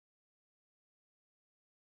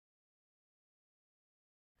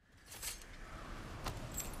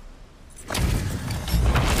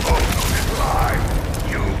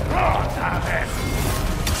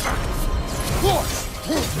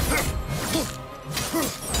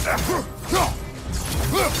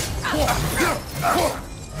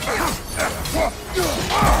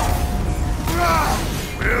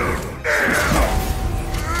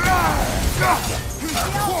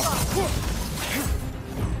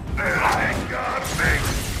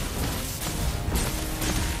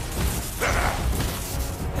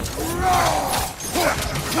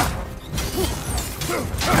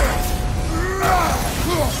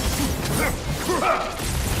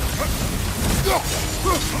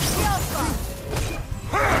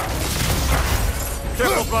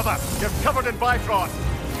Careful, brother! You're covered in Bifrost!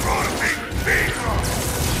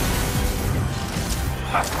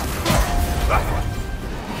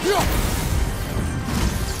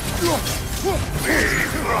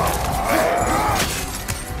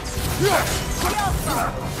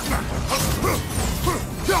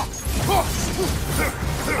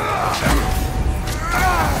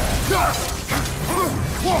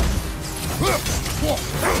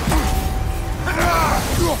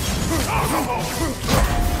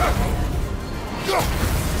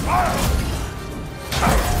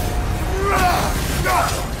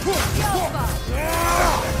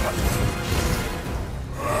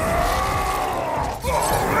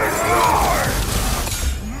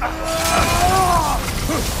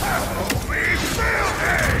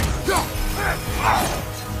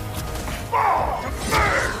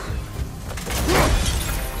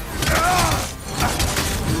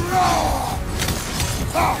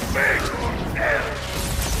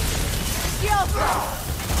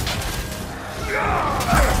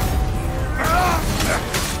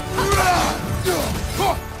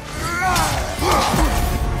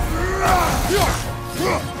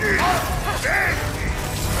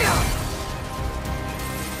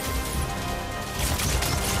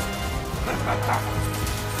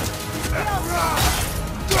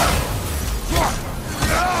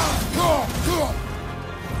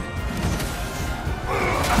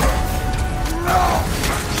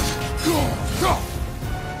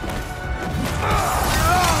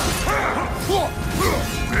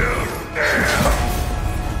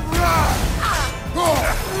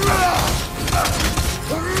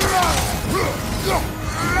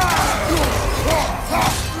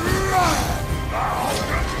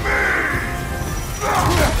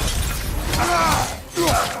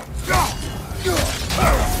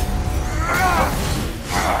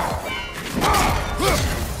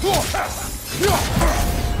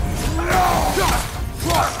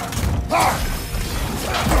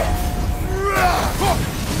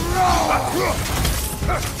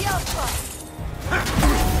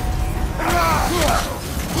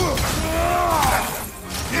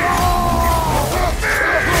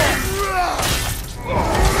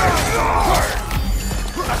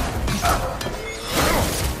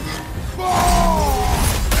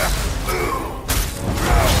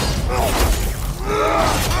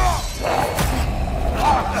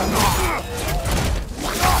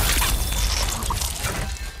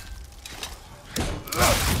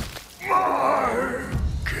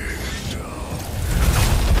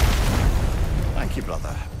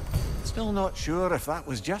 Not sure if that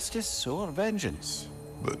was justice or vengeance.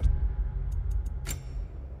 But...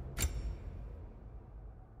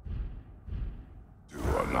 two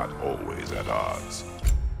are not always at odds.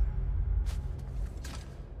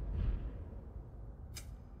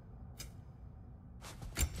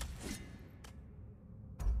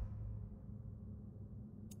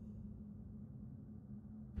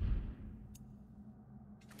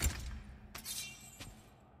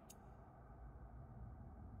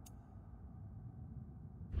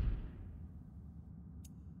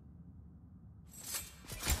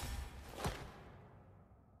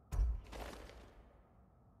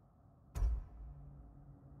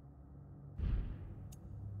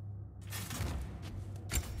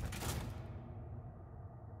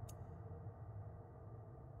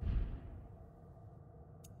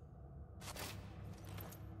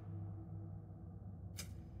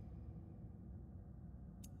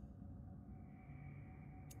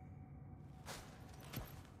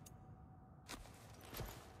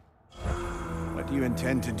 What do you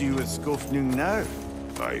intend to do with Skofnung now?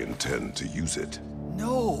 I intend to use it.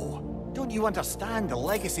 No! Don't you understand the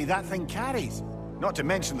legacy that thing carries? Not to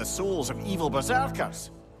mention the souls of evil berserkers.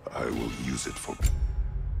 I will use it for...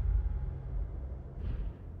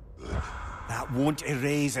 That won't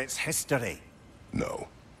erase its history. No.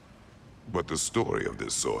 But the story of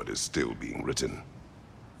this sword is still being written.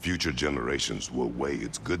 Future generations will weigh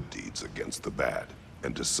its good deeds against the bad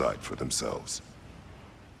and decide for themselves.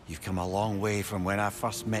 You've come a long way from when I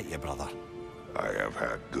first met you, brother. I have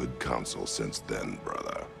had good counsel since then,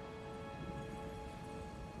 brother.